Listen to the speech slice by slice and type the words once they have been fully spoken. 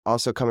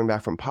Also, coming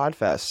back from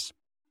Podfest,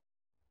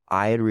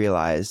 I had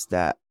realized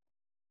that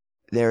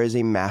there is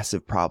a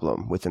massive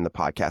problem within the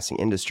podcasting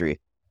industry,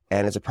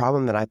 and it's a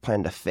problem that I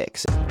plan to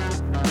fix.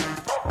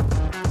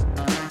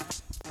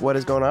 What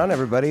is going on,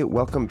 everybody?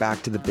 Welcome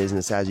back to the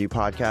Business As You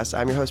podcast.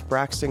 I'm your host,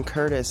 Braxton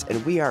Curtis,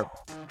 and we are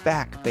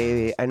back,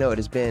 baby. I know it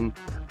has been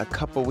a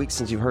couple weeks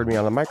since you've heard me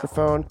on the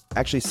microphone.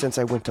 Actually, since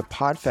I went to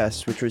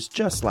Podfest, which was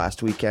just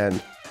last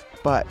weekend,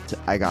 but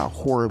I got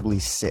horribly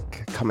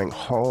sick coming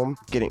home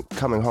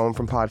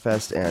from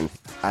Podfest, and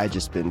I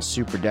just been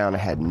super down. I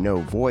had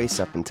no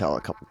voice up until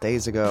a couple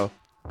days ago,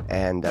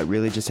 and I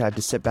really just had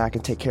to sit back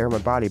and take care of my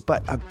body.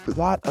 But a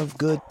lot of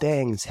good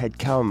things had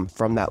come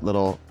from that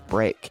little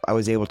break. I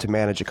was able to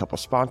manage a couple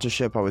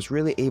sponsorship. I was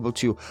really able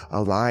to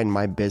align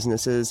my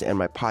businesses and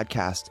my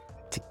podcast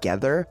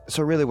together.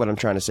 So really what I'm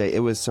trying to say, it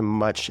was some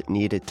much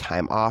needed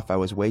time off. I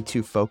was way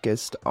too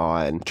focused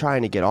on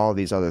trying to get all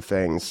these other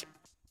things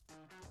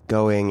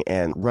going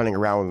and running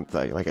around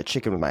like a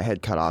chicken with my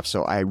head cut off.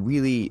 So I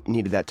really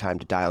needed that time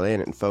to dial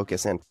in and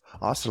focus, and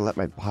also to let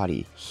my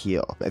body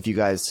heal. If you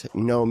guys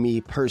know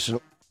me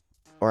personally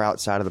or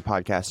outside of the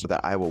podcast,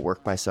 that I will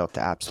work myself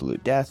to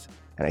absolute death.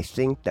 And I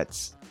think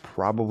that's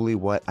probably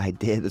what I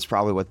did. That's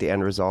probably what the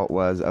end result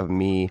was of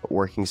me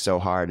working so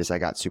hard as I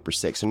got super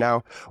sick. So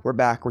now we're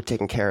back, we're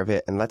taking care of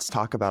it, and let's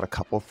talk about a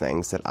couple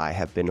things that I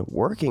have been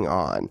working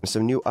on.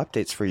 Some new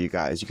updates for you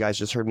guys. You guys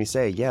just heard me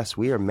say, yes,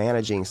 we are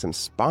managing some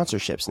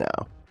sponsorships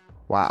now.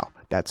 Wow,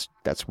 that's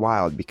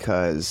wild,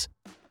 because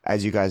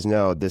as you guys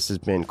know, this has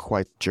been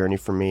quite the journey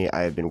for me.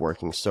 I have been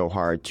working so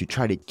hard to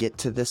try to get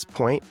to this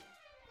point.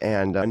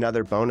 And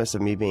another bonus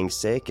of me being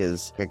sick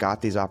is I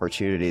got these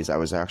opportunities. I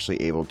was actually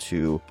able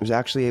to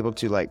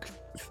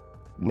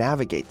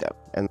navigate them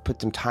and put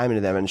some time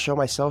into them and show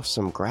myself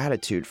some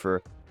gratitude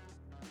for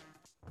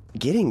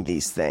getting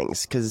these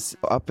things, because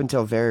up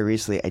until very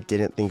recently, I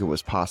didn't think it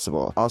was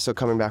possible. Also,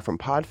 coming back from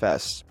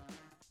Podfest,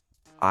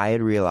 I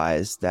had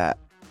realized that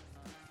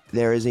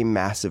there is a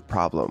massive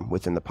problem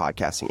within the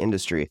podcasting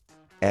industry,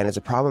 and it's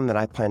a problem that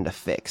I plan to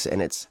fix.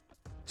 And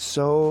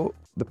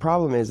the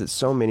problem is that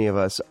so many of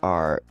us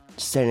are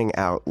sending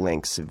out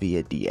links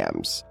via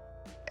DMs,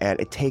 and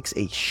it takes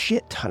a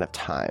shit ton of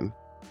time,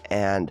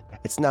 and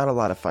it's not a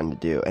lot of fun to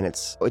do. And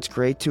it's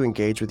great to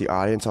engage with your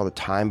audience all the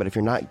time, but if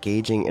you're not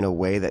engaging in a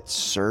way that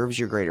serves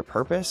your greater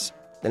purpose,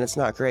 then it's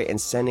not great.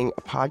 And sending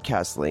a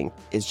podcast link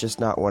is just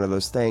not one of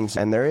those things.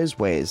 And there is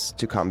ways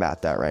to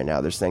combat that right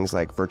now. There's things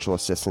like virtual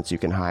assistants you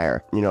can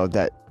hire,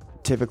 that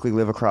typically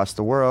live across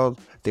the world.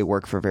 They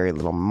work for very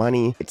little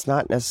money. It's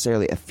not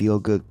necessarily a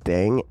feel-good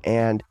thing,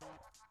 and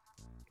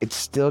it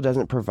still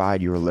doesn't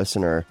provide your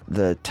listener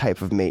the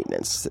type of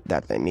maintenance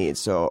that they need.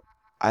 So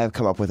I have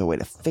come up with a way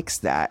to fix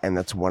that, and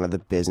that's one of the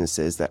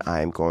businesses that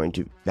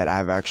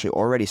I've actually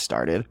already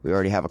started. We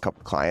already have a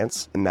couple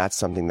clients, and that's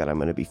something that I'm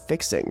going to be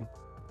fixing.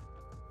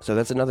 So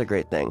that's another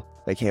great thing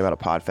that came out of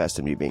Podfest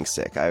and me being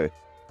sick. I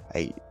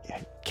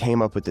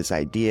came up with this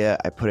idea,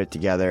 I put it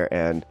together,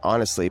 and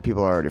honestly,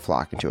 people are already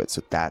flocking to it,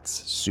 so that's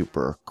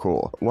super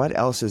cool. What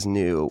else is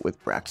new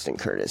with Braxton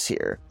Curtis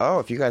here? Oh,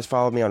 if you guys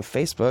followed me on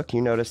Facebook,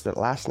 you noticed that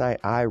last night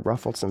I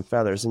ruffled some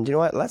feathers, and you know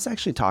what? Let's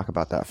actually talk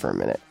about that for a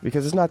minute,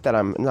 because it's not that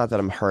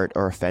I'm hurt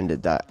or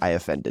offended that I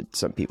offended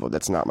some people.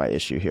 That's not my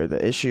issue here.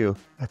 The issue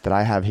that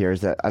I have here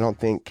is that I don't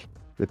think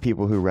the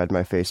people who read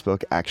my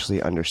Facebook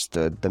actually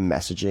understood the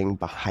messaging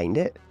behind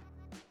it.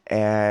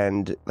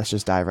 And let's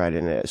just dive right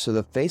into it. So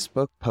the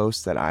Facebook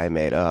post that I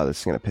made, this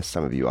is going to piss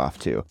some of you off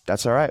too.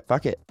 That's all right.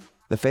 Fuck it.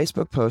 The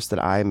Facebook post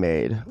that I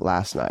made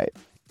last night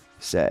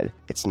said,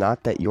 "It's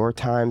not that your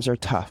times are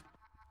tough.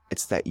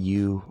 It's that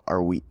you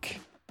are weak."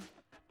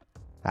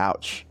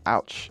 Ouch.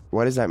 Ouch.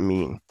 What does that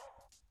mean?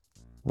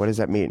 What does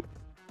that mean?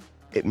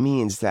 It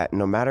means that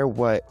no matter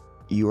what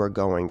you are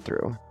going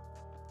through,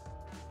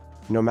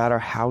 no matter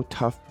how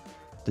tough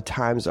the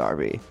times are,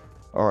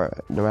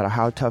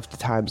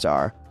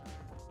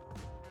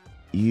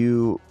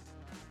 you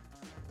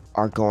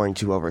are going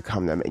to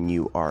overcome them, and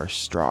you are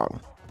strong.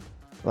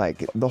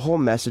 Like, the whole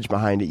message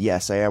behind it,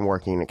 yes, I am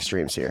working in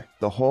extremes here.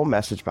 The whole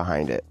message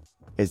behind it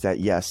is that,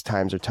 yes,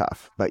 times are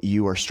tough, but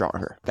you are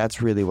stronger.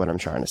 That's really what I'm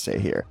trying to say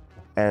here.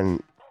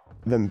 And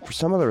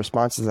some of the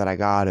responses that I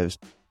got is,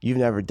 you've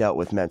never dealt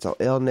with mental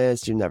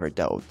illness, you've never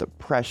dealt with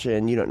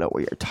depression, you don't know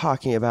what you're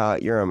talking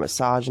about, you're a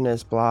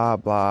misogynist, blah,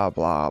 blah,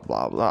 blah,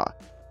 blah, blah.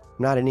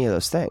 Not any of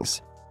those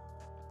things.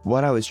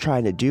 What I was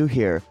trying to do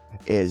here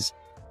is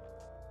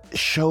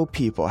show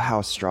people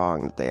how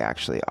strong they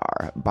actually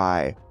are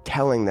by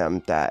telling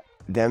them that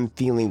them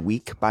feeling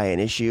weak by an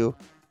issue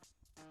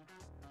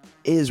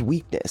is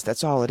weakness.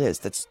 That's all it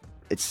is.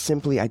 It's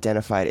simply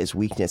identified as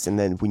weakness, and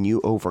then when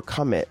you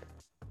overcome it,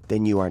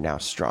 then you are now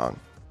strong.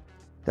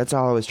 That's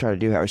all I was trying to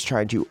do. I was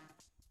trying to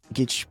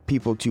get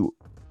people to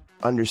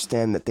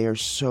understand that they are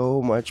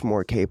so much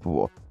more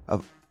capable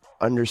of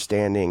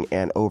understanding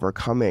and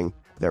overcoming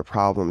their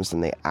problems than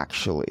they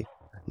actually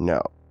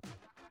know.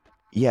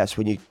 Yes,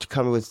 when you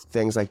come with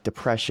things like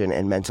depression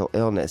and mental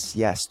illness,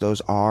 yes,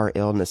 those are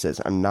illnesses.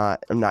 I'm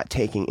not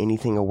taking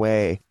anything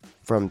away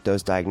from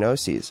those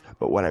diagnoses.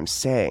 But what I'm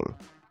saying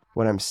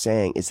What I'm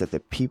saying is that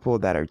the people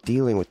that are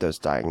dealing with those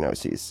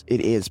diagnoses,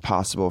 it is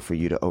possible for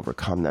you to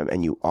overcome them,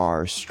 and you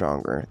are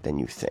stronger than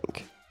you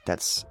think.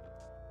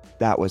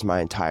 That was my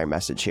entire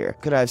message here.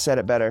 Could I have said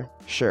it better?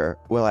 Sure.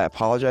 Will I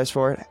apologize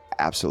for it?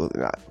 Absolutely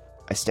not.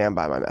 I stand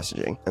by my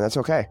messaging, and that's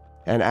okay.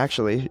 And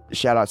actually,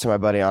 shout out to my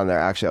buddy on there.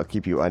 Actually, I'll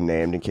keep you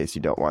unnamed in case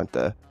you don't want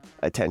the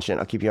attention.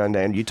 I'll keep you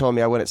unnamed. You told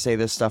me I wouldn't say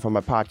this stuff on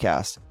my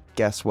podcast.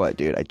 Guess what,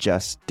 dude? I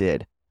just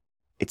did.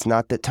 It's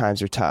not that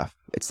times are tough.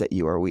 It's that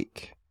you are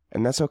weak.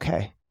 And that's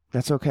okay.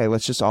 That's okay.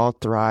 Let's just all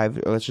thrive.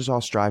 Let's just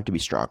all strive to be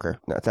stronger.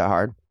 Not that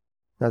hard.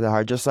 Not that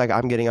hard. Just like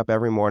I'm getting up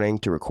every morning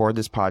to record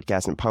this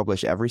podcast and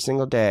publish every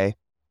single day,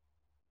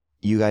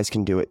 you guys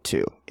can do it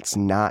too. It's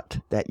not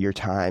that your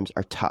times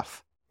are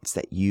tough. It's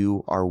that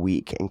you are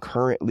weak and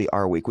currently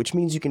are weak, which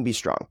means you can be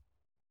strong.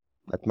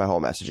 That's my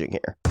whole messaging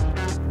here.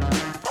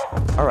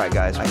 All right,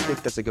 guys, I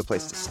think that's a good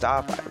place to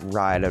stop. I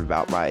ride at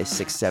about my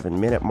 6-7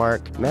 minute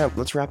mark. Man,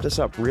 let's wrap this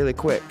up really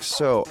quick.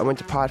 So I went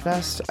to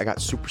Podfest. I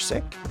got super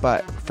sick,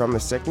 but from the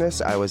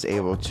sickness, I was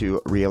able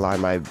to realign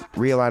my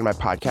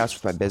podcast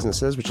with my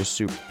businesses, which is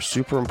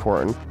super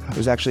important. It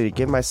was actually to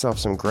give myself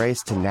some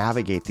grace to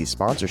navigate these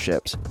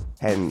sponsorships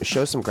and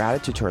show some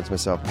gratitude towards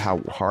myself, how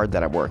hard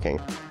that I'm working.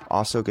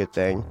 Also a good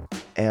thing.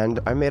 And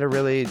I made a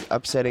really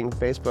upsetting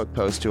Facebook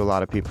post to a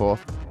lot of people,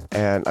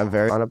 and I'm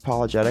very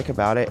unapologetic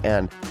about it.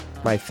 And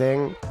the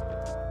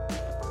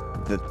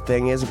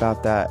thing is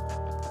about that,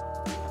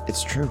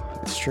 it's true.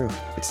 It's true.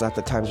 It's not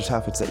that times are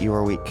tough. It's that you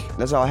are weak.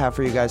 That's all I have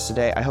for you guys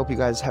today. I hope you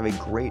guys have a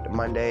great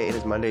Monday. It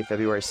is Monday,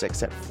 February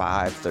 6th at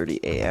 5:30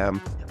 a.m.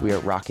 We are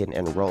rocking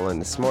and rolling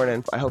this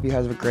morning. I hope you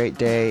guys have a great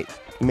day.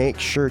 Make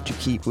sure to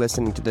keep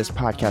listening to this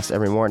podcast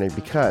every morning,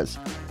 because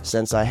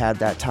since I had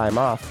that time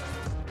off,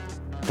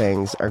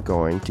 things are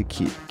going to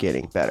keep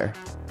getting better.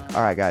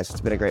 All right, guys,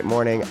 it's been a great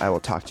morning. I will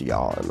talk to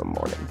y'all in the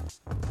morning.